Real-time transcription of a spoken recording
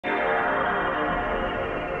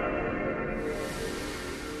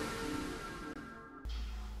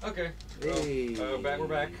Okay. Hey. We're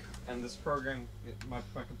back, and this program, my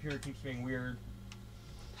computer keeps being weird.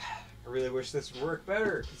 I really wish this would work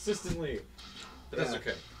better consistently, but that's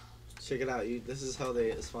okay. Check it out. This is how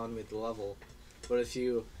they spawned me at the level. But if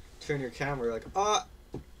you turn your camera, like, ah,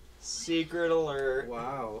 secret alert!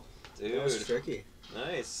 Wow, dude, that was tricky.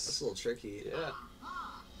 Nice. That's a little tricky. Yeah.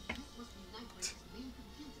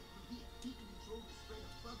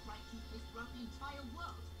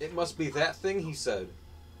 It must be that thing he said.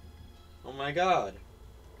 Oh my god.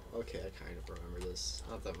 Okay, I kind of remember this.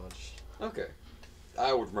 Not that much. Okay.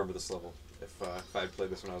 I would remember this level if I'd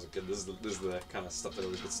played this when I was a kid. This is the kind of stuff that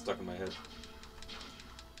always gets stuck in my head.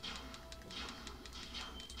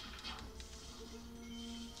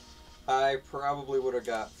 I probably would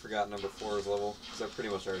have forgot number 4's level, because I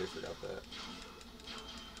pretty much already forgot that.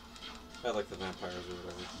 I like the vampires or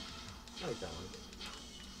whatever. I like that one.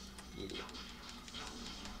 Yeah.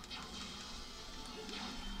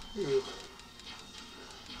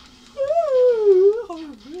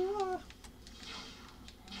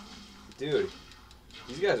 Dude,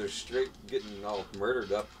 these guys are straight getting all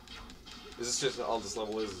murdered up. Is this just all this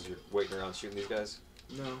level is you're waiting around shooting these guys?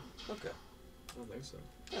 No. Okay. I don't think so.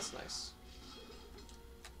 That's nice.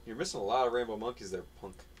 You're missing a lot of rainbow monkeys there,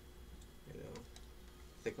 punk. I know.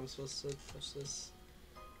 I think I'm supposed to touch this.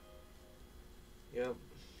 Yep.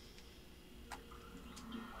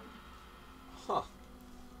 Huh.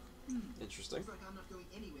 Interesting. Looks like I'm not going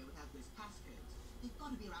anywhere without those passcodes. They've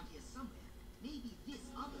got to be around here somewhere. Maybe this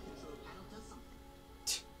other control panel does something.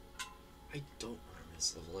 I don't remember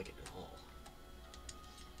this level like it at all.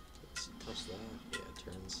 Let's touch that. Yeah, it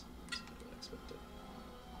turns. That's not what I expected.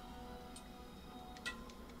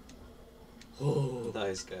 Oh,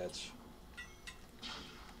 Nice catch.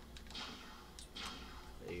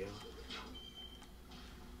 there you go.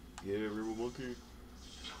 Yeah, rainbow monkey.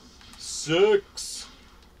 6!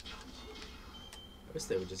 I wish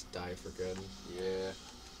they would just die for good. Yeah.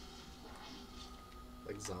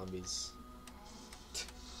 Like zombies.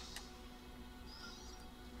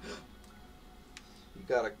 You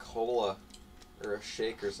got a cola or a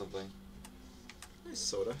shake or something. Nice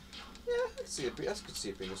soda. Yeah, I could see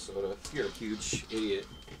it being a soda. You're a huge idiot.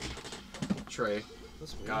 Trey.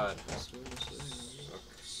 That's weird. God. That's weird.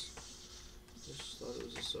 Sucks. Just thought it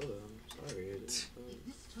was a soda. I'm sorry. I didn't If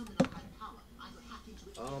this terminal had power, I would hack into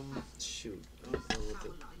it. Shoot. I don't know what the...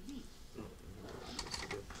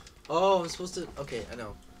 Oh, I'm supposed to... Okay, I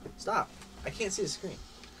know. Stop. I can't see the screen.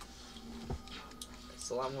 It's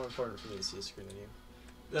a lot more important for me to see the screen than you.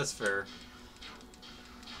 That's fair.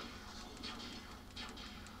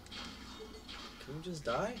 Can we just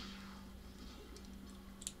die?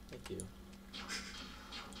 Thank you.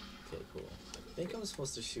 Okay, cool. I think I'm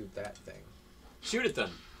supposed to shoot that thing. Shoot it then.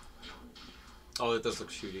 Oh, it does look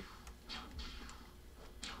shooty.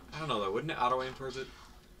 I don't know though. Wouldn't it auto aim towards it?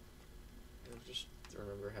 I just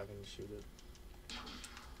remember having to shoot it.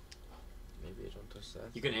 Maybe I don't touch that.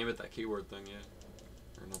 You can aim at that keyword thing, yeah.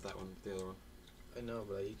 Or not that one, the other one. I know,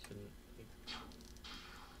 but you can...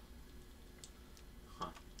 Huh.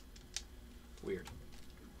 Weird.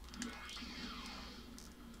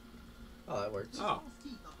 Oh, that worked. Oh.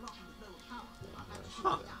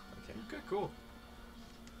 Huh. Okay. Okay, cool.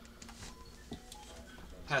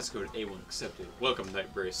 Passcode A1 accepted. Welcome,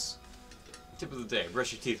 Night Brace. Tip of the day: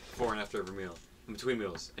 brush your teeth before and after every meal, in between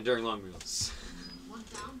meals, and during long meals. One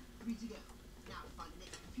down, 3 to go. Now find the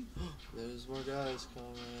next computer. There's more guys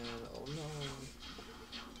coming. Oh no.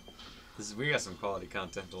 We got some quality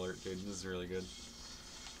content alert, dude. This is really good.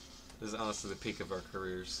 This is honestly the peak of our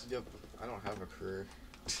careers. Yep. I don't have a career.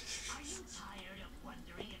 Are you tired of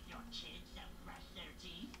wondering if your kids have brushed their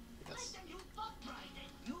teeth? Yes. Let them use butt bride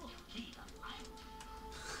and you'll keep them alive.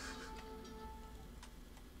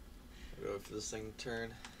 Wait for this thing to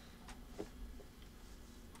turn.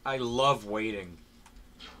 I love waiting.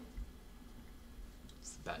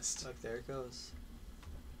 It's the best. Look, there it goes.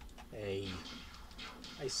 Hey.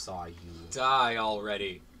 I saw you. Die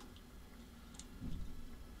already.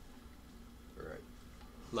 Alright.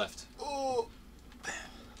 Left. Oh!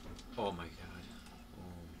 Oh my god.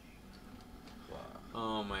 Wow.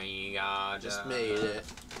 Oh my god. Just made it.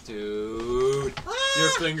 Dude. Ah! Your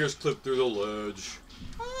fingers clipped through the ledge.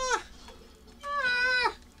 Ah!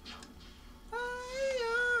 Ah!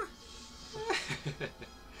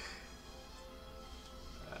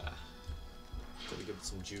 Gotta give it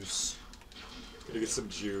some juice. Gotta get some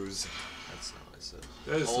Jews. That's not what I said.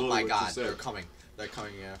 That is Oh literally my what you god, said. they're coming. They're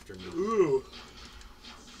coming after me. Ooh.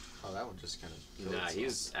 Oh, that one just kind of killed Nah, itself.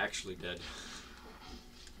 he's actually dead.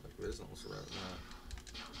 Like, it is almost right now.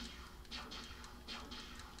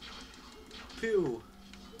 Pew!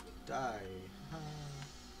 Die.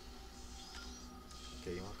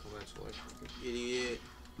 Okay, you want to come back to life? Idiot.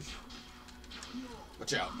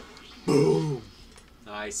 Watch out. Boom.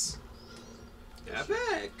 Nice.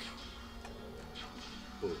 Epic.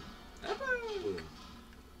 Boom. Epic. Boom.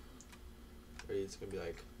 Wait, it's gonna be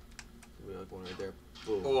like one right there.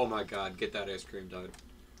 Boom. Oh my god, get that ice cream, dude.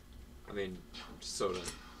 I mean, soda.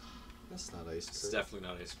 That's not ice It's cream. definitely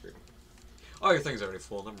not ice cream. Oh, your thing's already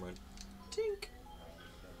full. Never mind. Tink.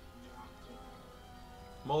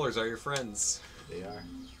 Molars are your friends. They are.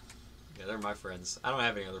 Yeah, they're my friends. I don't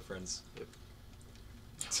have any other friends. Yep.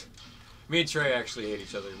 Me and Trey actually hate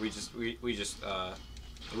each other. We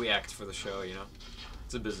act for the show, you know?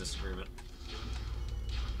 It's a business agreement.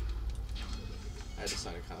 I had to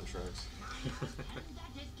sign a contract.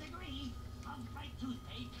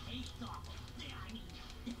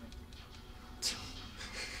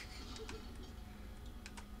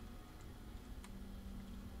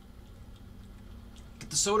 Get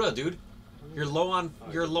the soda, dude. You're low on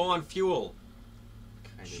fuel.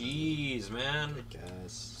 Kind of. Jeez, man. I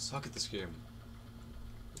guess. Suck at this game.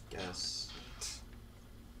 I guess.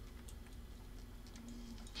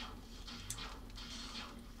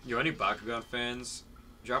 Yo, any Bakugan fans?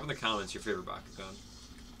 Drop in the comments your favorite Bakugan.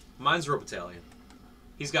 Mine's Rope Battalion.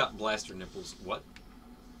 He's got blaster nipples. What?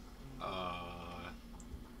 I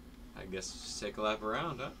guess just take a lap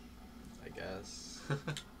around, huh? I guess.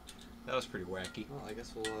 That was pretty wacky. Well, I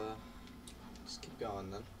guess we'll just keep going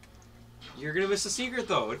then. You're gonna miss a secret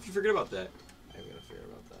though. What if you forget about that? I'm gonna figure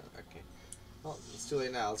about that. Okay. Well, it's too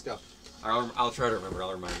late now. Let's go. I'll try to remember.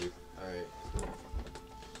 I'll remind you. All right.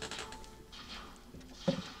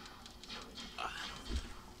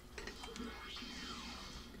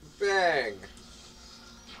 Bang!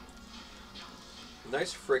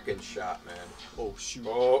 Nice freaking shot, man. Oh shoot!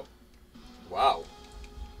 Oh, wow.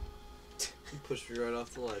 You pushed me right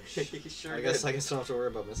off the ledge. Sure I guess did. I don't have to worry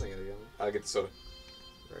about missing it again. I'll get the soda.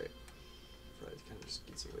 Right. Right. Kind of just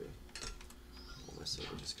gets away. Oh, my soda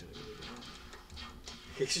just kind of goes away.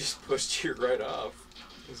 He just pushed you right off.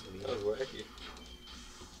 That's mean. That was wacky.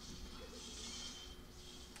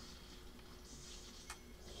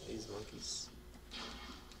 These monkeys.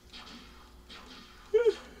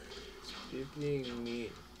 You're being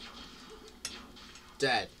mean.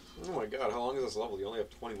 Dead. Oh my god, how long is this level? You only have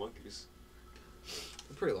 20 monkeys.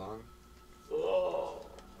 They're pretty long. Oh.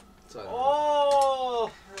 So I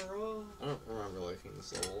don't remember liking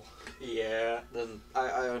this level. Yeah, then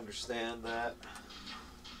I understand that.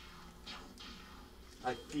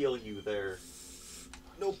 I feel you there.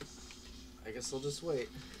 Nope. I guess I'll just wait.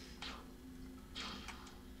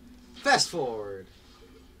 Fast forward.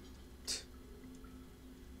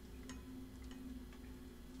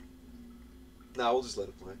 Nah, we'll just let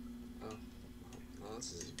it play. Oh. Well,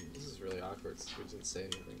 this is really awkward since we didn't say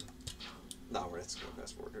anything. No, we're not just gonna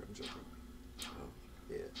fast forward. I'm joking. Oh.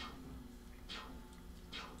 Yeah.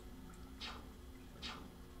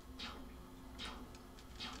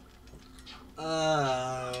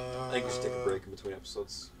 I think we should take a break in between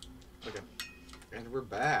episodes. Okay. And we're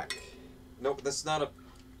back. Nope, that's not a.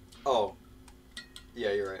 Oh.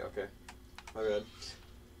 Yeah, you're right. Okay. My bad.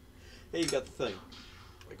 Hey, you got the thing.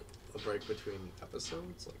 Like a break between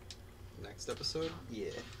episodes? Like next episode?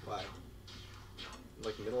 Yeah. Why?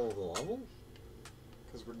 Like middle of the level?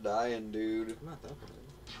 Because we're dying, dude. I'm not that bad.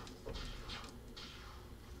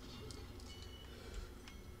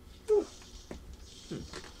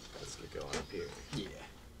 Let's get going up here. Yeah.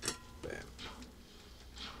 Bam.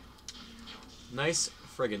 Nice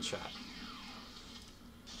friggin' shot.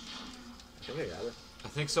 I think I got it. I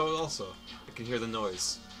think so also. I can hear the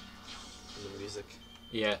noise. And the music.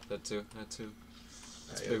 Yeah, that too. That too.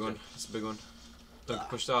 That's a big okay. one. That's a big one. Don't get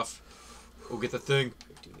pushed off. We'll get the thing.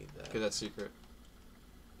 I do need that. Get that secret.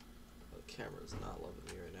 The camera's not loving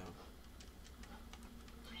me right now.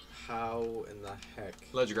 How in the heck?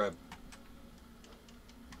 Ledge grab.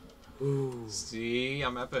 Ooh. See,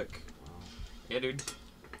 I'm epic. Wow. Yeah, dude.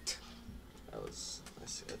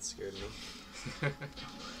 That scared me. I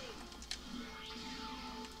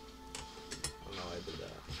don't know why I did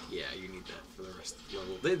that. Yeah, you need that for the rest of the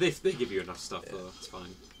level. They give you enough stuff though. It's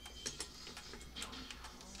fine.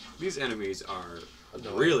 These enemies are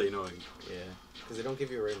Annoying. really annoying. Yeah, because they don't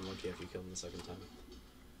give you a rainbow monkey after you kill them the second time.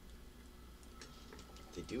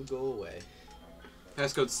 They do go away.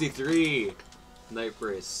 Passcode C3. Night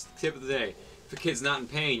brace. Tip of the day: if a kid's not in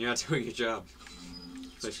pain, you're not doing your job.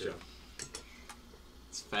 Nice true. job.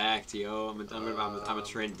 It's fact, yo. I'm a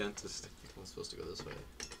trained dentist. I think I'm supposed to go this way.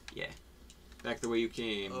 Yeah. Back the way you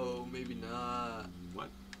came. Oh, maybe not. What?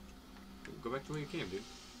 Go back the way you came, dude.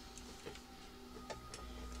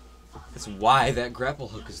 That's why that grapple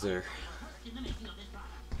hook is there.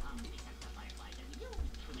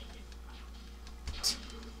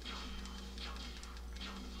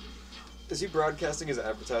 Is he broadcasting his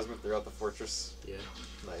advertisement throughout the fortress? Yeah.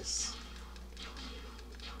 Nice.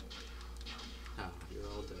 Ah, you're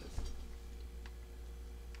all dead.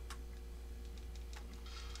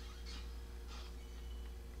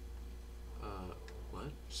 What?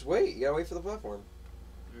 Just wait. You gotta wait for the platform.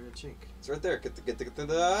 You're a chink. It's right there. Get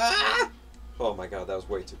the. Ah! Oh my god, that was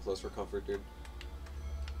way too close for comfort, dude.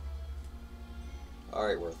 All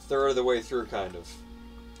right, we're a third of the way through, kind of.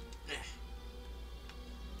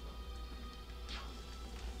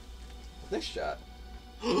 Nice shot.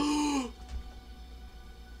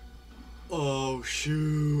 Oh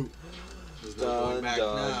shoot! There's no going back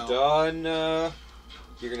now. Done.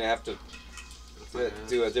 You're gonna have to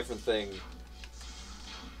do a different thing.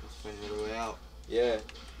 Let's find another way out. Yeah.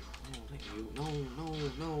 No, not you.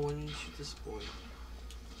 No. Why didn't you shoot this boy?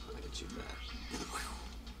 I can shoot that.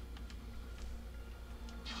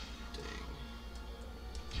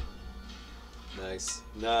 Dang.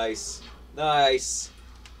 Nice.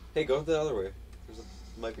 Hey, go the other way.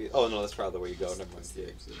 Might be. Oh no, that's probably the way you go. Never mind. The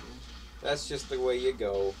exit. That's just the way you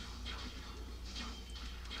go.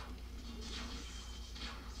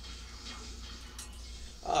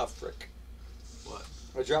 Ah, frick. What?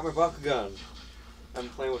 I dropped my Bakugan. I'm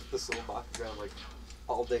playing with this little Bakugan like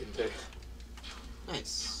all day today.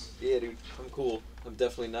 Nice. Yeah, dude. I'm cool. I'm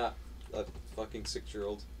definitely not a fucking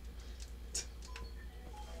 6-year-old.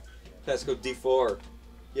 Pasco D4.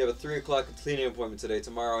 You have a 3 o'clock cleaning appointment today,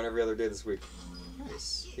 tomorrow, and every other day this week.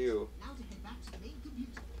 Nice. Ew. Now to head back to the main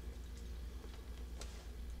computer.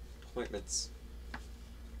 Appointments.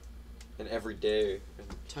 And every day. And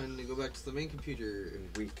Time to go back to the main computer.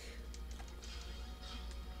 week.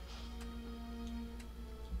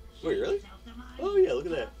 Wait, really? Oh yeah, look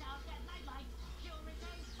at that.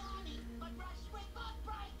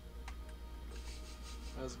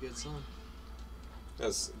 That was a good song.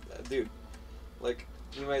 That's, dude, like,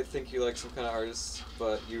 you might think you like some kind of artist,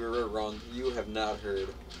 but you were wrong. You have not heard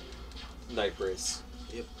Night Brace.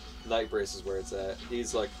 Yep. Night Brace is where it's at.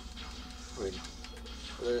 He's like, I mean,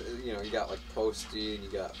 you know, you got like Posty, and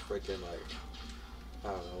you got freaking like, I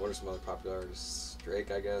don't know, what are some other popular artists?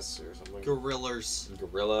 Drake, I guess, or something. Gorillas.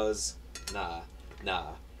 Gorillas. Nah.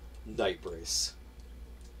 Night Brace.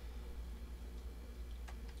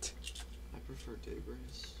 I prefer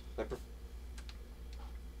Daybreeze.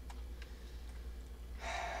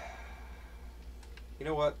 You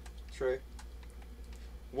know what, Trey?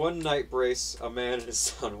 One Night Brace, a man and his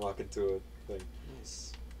son walk into a thing.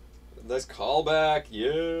 Nice. Nice callback,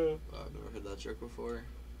 yeah. Wow, I've never heard that joke before.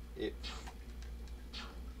 It,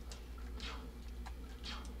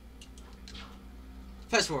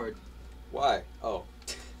 Fast forward. why? Oh.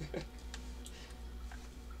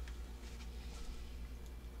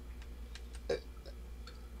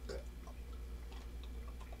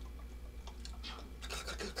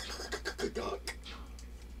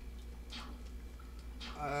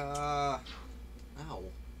 Ow.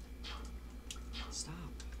 Stop.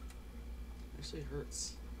 Actually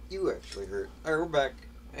hurts. You actually hurt. Alright, we're back.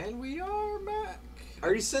 And we are back. I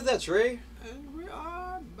already said that, Trey. And we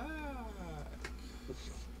are back.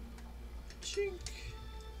 Chink.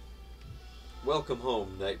 Welcome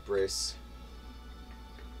home, Night Brace.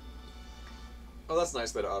 Oh, that's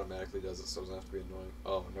nice that it automatically does it, so it doesn't have to be annoying.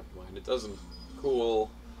 Oh, never mind. It doesn't.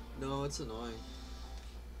 Cool. No, it's annoying.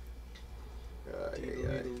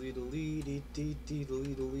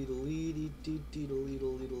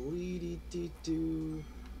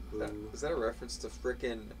 Is that a reference to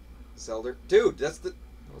frickin' Zelda? Dude, that's the...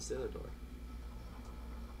 What's the other door?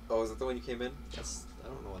 Oh, is that the one you came in? That's... I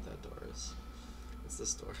don't know what that door is. It's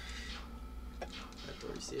this door. That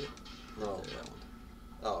door, you see it? No. There, that one.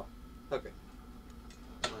 Oh, okay.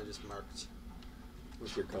 That one I just marked.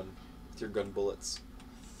 With your gun. With your gun bullets.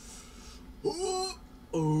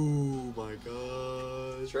 Oh my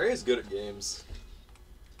god. Trey is good at games.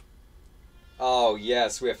 Oh,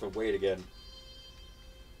 yes, we have to wait again.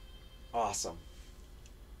 Awesome.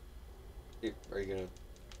 Are you gonna...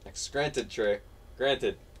 Next. Granted, Trey.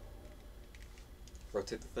 Granted.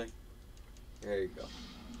 Rotate the thing. There you go.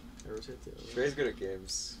 I rotate the other way. Trey's good at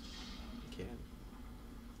games. You can.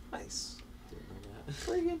 Nice. Didn't know that.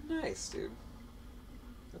 Friggin' nice, dude.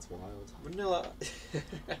 That's wild. Vanilla.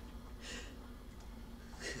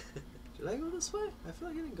 Did I go this way? I feel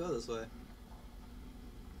like I didn't go this way.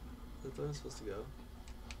 Is that where I'm supposed to go?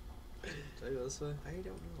 Did I go this way? I don't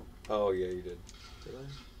know. Oh, yeah, you did. Did I? I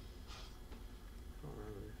don't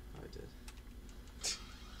remember. Oh, I did.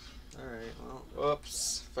 Alright, well.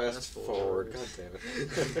 Whoops. Fast forward. God damn it.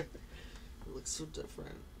 It looks so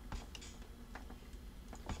different.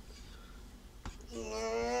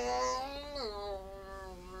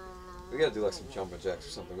 We gotta do like some jumping jacks or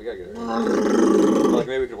something. We gotta get it. Like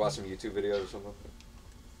maybe we could watch some YouTube videos or something.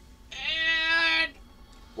 And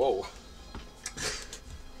whoa.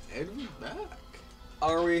 And we're back.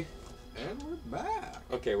 Are we? And we're back.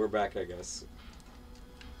 Okay, we're back, I guess.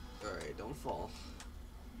 Alright, don't fall.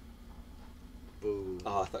 Boo.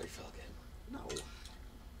 Oh, I thought you fell again. No.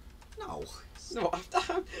 No. No,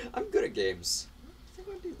 I'm good at games. I think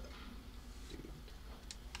I do that.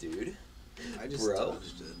 Dude. I just Bro.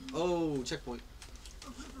 dodged it. Oh, checkpoint.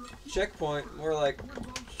 Checkpoint, more like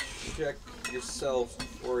check yourself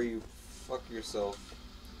or you fuck yourself.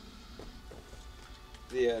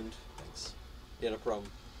 The end. Thanks. Yeah, no problem.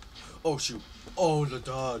 Oh, shoot. Oh, the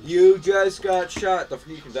dodge. You just got shot. Don't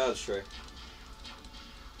forget you can dodge, Trey.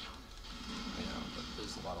 Yeah, but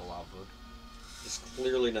there's a lot of lava. It's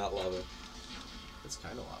clearly not lava. It's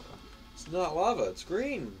kind of lava. It's not lava, it's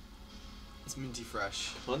green. It's minty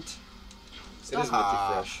fresh. Hunt? Stop. It is minty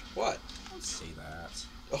fresh. What? Don't say that.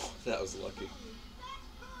 Oh, that was lucky.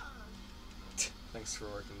 Thanks for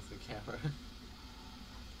working with the camera.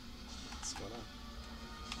 What's going on?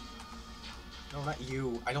 No, not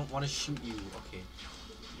you. I don't want to shoot you. Okay.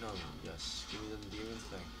 No, yes. Give me the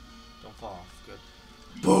thing. Don't fall off. Good.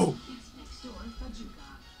 Boom!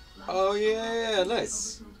 Oh, yeah,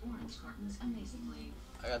 nice.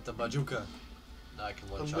 I got the bazooka. Now I can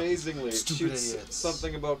one shot. Amazingly. It Stupid shoots idiots.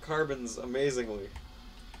 something about carbons amazingly.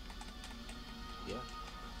 Yeah.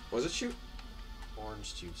 What does it shoot?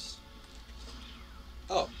 Orange juice.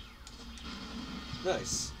 Oh.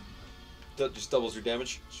 Nice. Just doubles your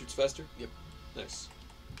damage. Shoots faster? Yep. Nice.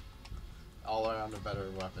 All around a better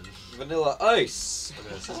weapon. Vanilla ice! Look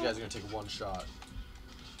at this. These guys are gonna take one shot.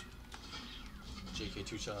 JK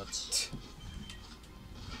 2 shots.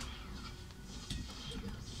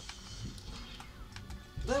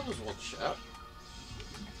 That was one shot.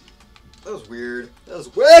 That was weird. That was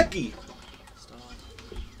wacky! Stop.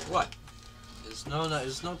 What? There's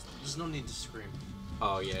no need to scream.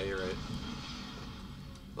 Oh, yeah, you're right.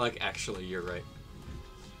 Like, actually, you're right.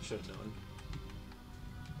 Should have known.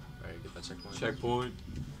 Alright, get that checkpoint. Checkpoint.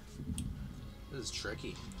 This is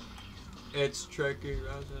tricky. It's tricky.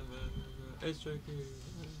 It's tricky.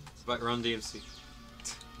 It's by Run DMC.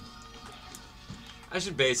 I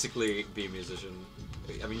should basically be a musician.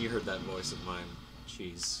 I mean, you heard that voice of mine.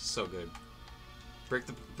 Jeez, so good. Break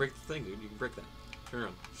the thing, dude. You can break that. Turn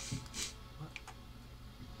around. What?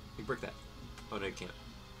 You can break that. Oh no, you can't.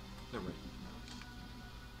 Never mind.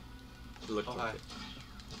 It looked like it.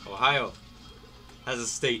 Ohio has a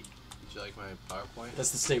state. Did you like my PowerPoint?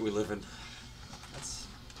 That's the state we live in. That's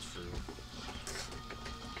true.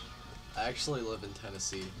 I actually live in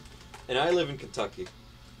Tennessee. And I live in Kentucky.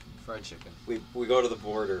 Fried chicken. We go to the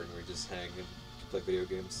border and we just hang and play video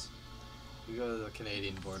games. We go to the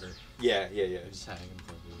Canadian border. Yeah. We just hang and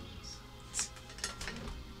play video games.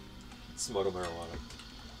 Smoke marijuana.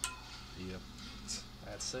 Yep.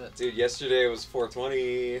 That's it. Dude, yesterday was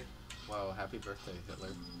 420. Wow, happy birthday, Hitler.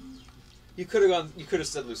 You could have gone. You could have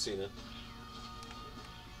said Lucina.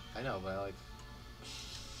 I know, but I like.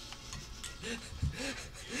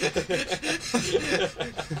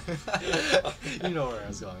 You know where I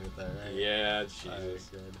was going with that, right? Yeah, That Jesus. was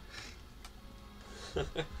good.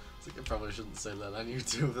 I think I probably shouldn't say that on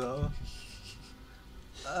YouTube, though.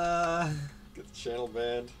 Get the channel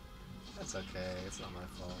banned. That's okay. It's not my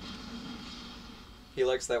fault. He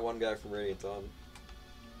likes that one guy from Radiant Dawn.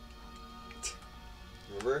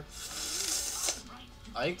 Remember?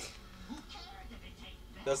 Ike?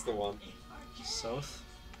 That's the one. South?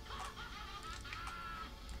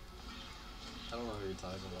 I don't know who you're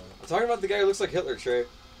talking about. I'm talking about the guy who looks like Hitler, Trey.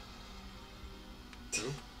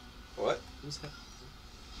 Who? What? Who's that?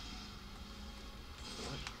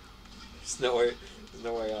 There's no way. There's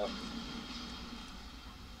no way out.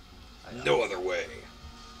 No other way.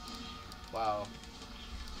 Wow.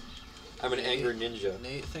 I'm an angry ninja.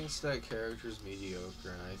 Nate thinks that character's mediocre,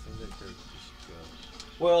 and I think that character should go.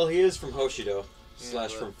 Well, he is from Hoshido Yeah, /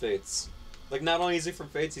 but- from Fates. Like, not only is he from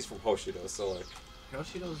Fates, he's from Hoshido. So like,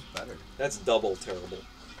 Yoshido's better. that's double terrible.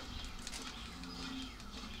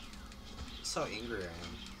 That's how angry I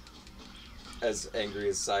am. As angry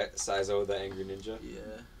as Saizo, the angry ninja.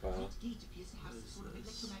 Yeah. Wow. That gate appears to have some sort of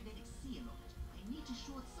electromagnetic seal on it. I need to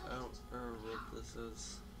short I circuit. don't remember what this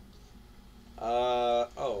is.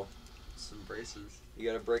 Oh. Some braces. You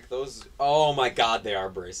gotta break those. Oh my god, they are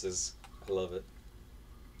braces. I love it.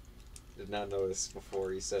 Did not notice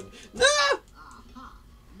before he said, no! Aha!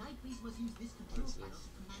 Nightbreeze must use this control What's panel this? to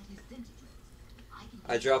command his dentators.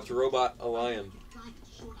 I dropped Robot a lion. Guided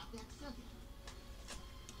to short out that circuit.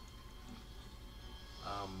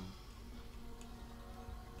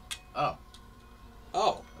 Oh.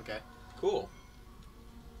 Oh. Okay. Cool.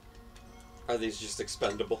 Are these just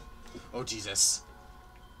expendable? Oh, Jesus.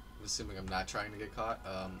 I'm assuming I'm not trying to get caught.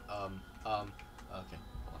 Okay. Hold on. Okay.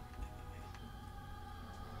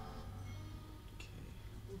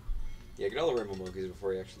 Yeah, get all the rainbow monkeys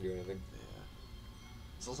before you actually do anything. Yeah.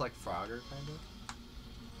 This looks like Frogger, kind of.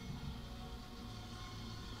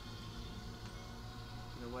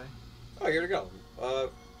 In a way. Oh, here to go.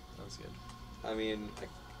 That was good. I mean,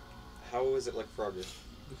 how is it like Frogger?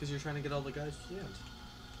 Because you're trying to get all the guys to the end.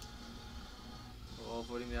 While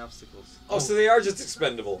avoiding the obstacles. Oh, so they are just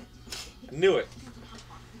expendable. I knew it.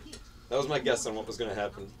 That was my guess on what was going to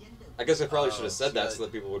happen. I guess I probably should have said that so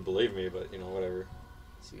that people would believe me, but, you know, whatever.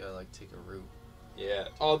 So you gotta, like, take a route. Yeah.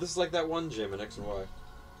 Oh, this is like that one gym in X and Y.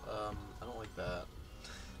 I don't like that.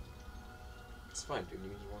 It's fine, dude. You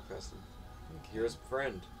can just walk past them. Okay. You're his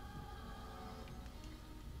friend.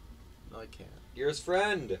 No, I can't. You're his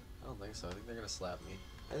friend. I don't think so. I think they're gonna slap me.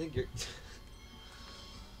 I think you're...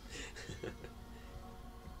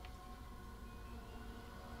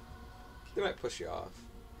 They might push you off.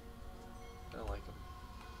 I don't like them.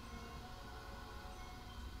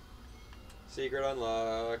 Secret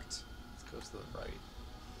unlocked. Let's go to the right.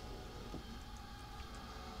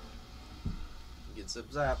 Get zip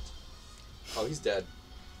zapped. Oh, he's dead.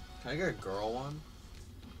 Can I get a girl one?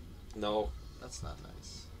 No. That's not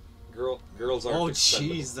nice. Girls aren't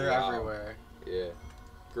expendable. Oh, jeez, they're Wow. everywhere. Yeah.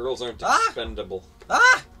 Girls aren't Ah! expendable.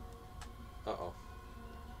 Ah! Uh-oh.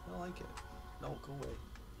 I don't like it. No, go away.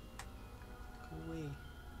 Go away.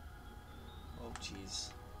 Oh,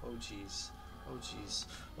 jeez. Oh, jeez. Oh, jeez.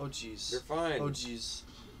 Oh, jeez. You're fine. Oh, jeez.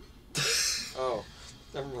 Oh,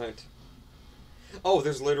 never mind. Oh,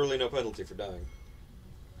 there's literally no penalty for dying.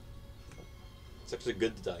 It's actually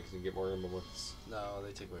good to die because you get more rainbow monkeys. No,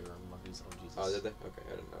 they take away your monkeys. Oh, Jesus. Oh, did they? Okay,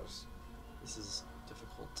 I didn't notice. This is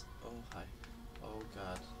difficult. Oh, hi. Oh,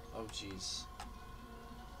 God. Oh, jeez.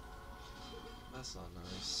 That's not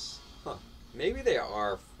nice. Huh. Maybe they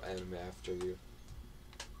are after you.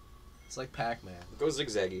 It's like Pac-Man. Go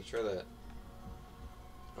zigzaggy. Try that.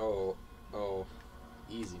 Oh. Oh.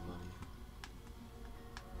 Easy money.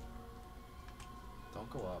 Don't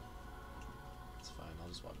go up. It's fine. I'll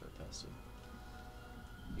just walk right past you.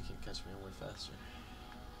 You can catch me way faster.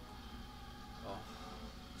 Oh.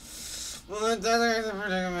 Well, I'm dead. There's a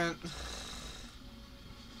predicament.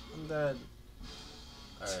 I'm dead.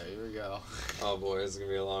 Alright, here we go. Oh boy, this is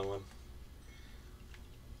gonna be a long one.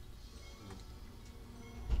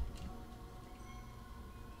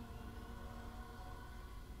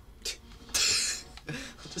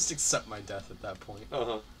 I'll just accept my death at that point.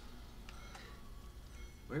 Uh-huh.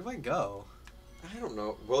 Where do I go? I don't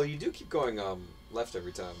know. Well, you do keep going left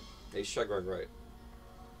every time. Hey, try going right.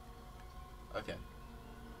 Okay.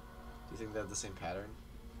 Do you think they have the same pattern?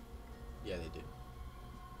 Yeah, they do.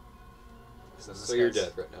 So you're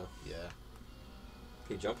dead right now. Yeah.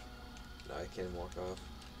 Can you jump? No, I can't walk off.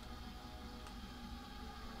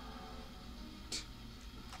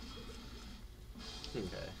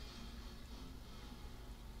 Okay.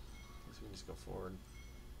 Guess we can just go forward.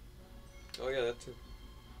 Oh yeah, that too.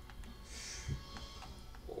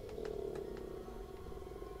 Oh.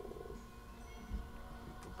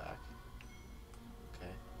 Go back.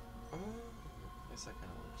 Okay. Oh. I guess that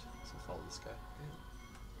kind of works. So follow this guy.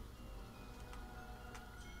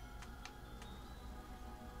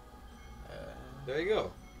 There you go.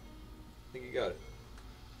 I think you got it.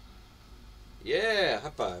 Yeah, high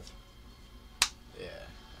five. Yeah.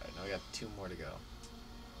 Alright, now we got 2 more to go.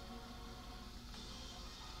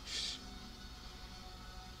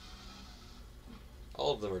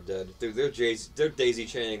 All of them are dead. Dude, they're daisy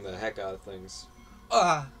chaining the heck out of things.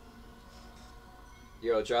 Ah!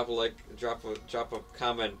 Yo, drop a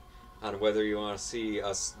comment on whether you want to see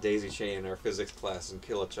us daisy chain our physics class and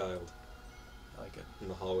kill a child I like it. in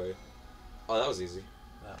the hallway. Oh, that was easy.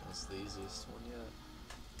 That was the easiest one yet.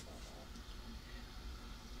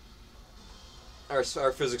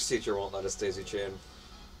 Our physics teacher won't let us daisy chain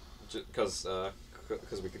because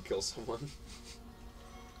we could kill someone.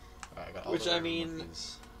 Alright, I got all Which the I rare mean,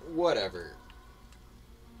 monkeys. whatever.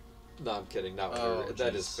 No, I'm kidding. Not Oh, whatever.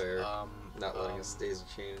 That is jeez. fair. Not letting us daisy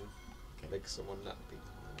chain okay. make someone not be.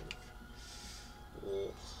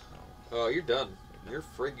 Oh. Oh, you're done. You're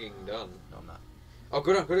frigging done. No, I'm not. Oh,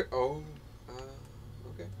 go down. Go down. Oh.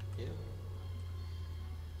 Okay. Yeah.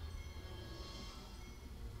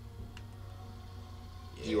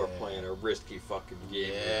 You are playing a risky fucking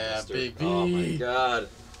game. Yeah, mister. baby. Oh my god.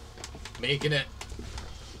 Making it.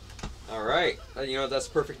 Alright. You know what that's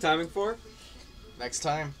perfect timing for? Next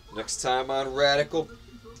time. Next time on Radical.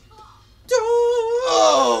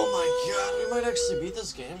 Oh my god, we might actually actually beat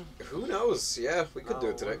this game? Who knows? Yeah, we could do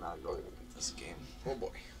it No, today. we're not going to Beat this game. Oh boy.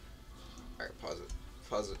 Alright, pause it.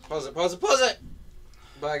 Pause it. Pause it. Pause it. Pause it!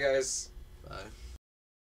 Bye, guys. Bye.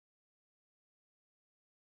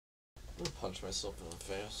 I'm gonna punch myself in the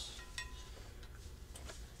face.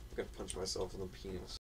 I'm gonna punch myself in the penis.